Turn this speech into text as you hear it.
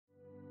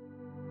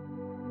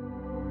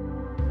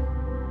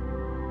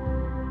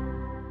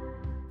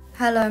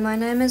Hello, my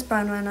name is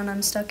Branwen and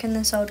I'm stuck in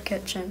this old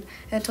kitchen.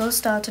 It all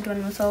started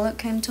when Matholwch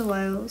came to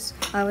Wales.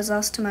 I was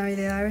asked to marry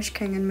the Irish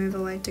king and move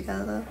away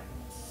together.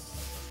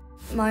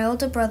 My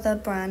older brother,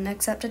 Bran,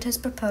 accepted his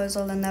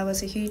proposal and there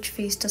was a huge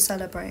feast to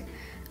celebrate.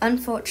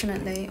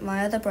 Unfortunately,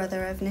 my other brother,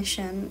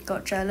 Evnishin,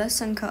 got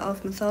jealous and cut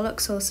off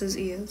Matholwch's horse's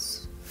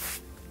ears.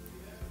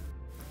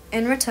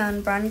 In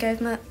return, Bran gave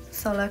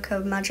Matholwch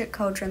a magic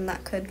cauldron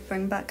that could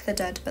bring back the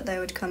dead, but they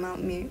would come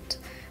out mute.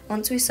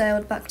 Once we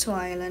sailed back to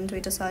Ireland, we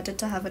decided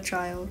to have a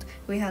child.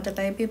 We had a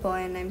baby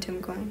boy and named him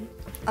Gwen.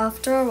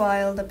 After a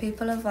while, the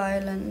people of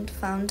Ireland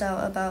found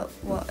out about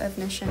what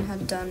Evnishin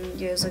had done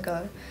years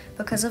ago.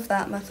 Because of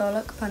that,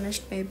 Matholwch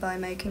punished me by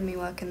making me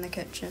work in the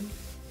kitchen.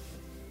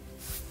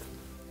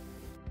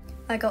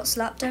 I got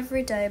slapped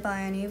every day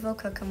by an evil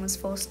cook and was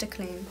forced to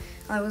clean.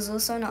 I was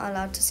also not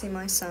allowed to see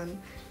my son.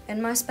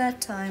 In my spare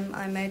time,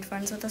 I made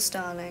friends with a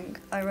starling.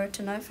 I wrote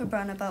a note for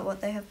Bran about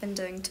what they have been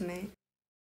doing to me.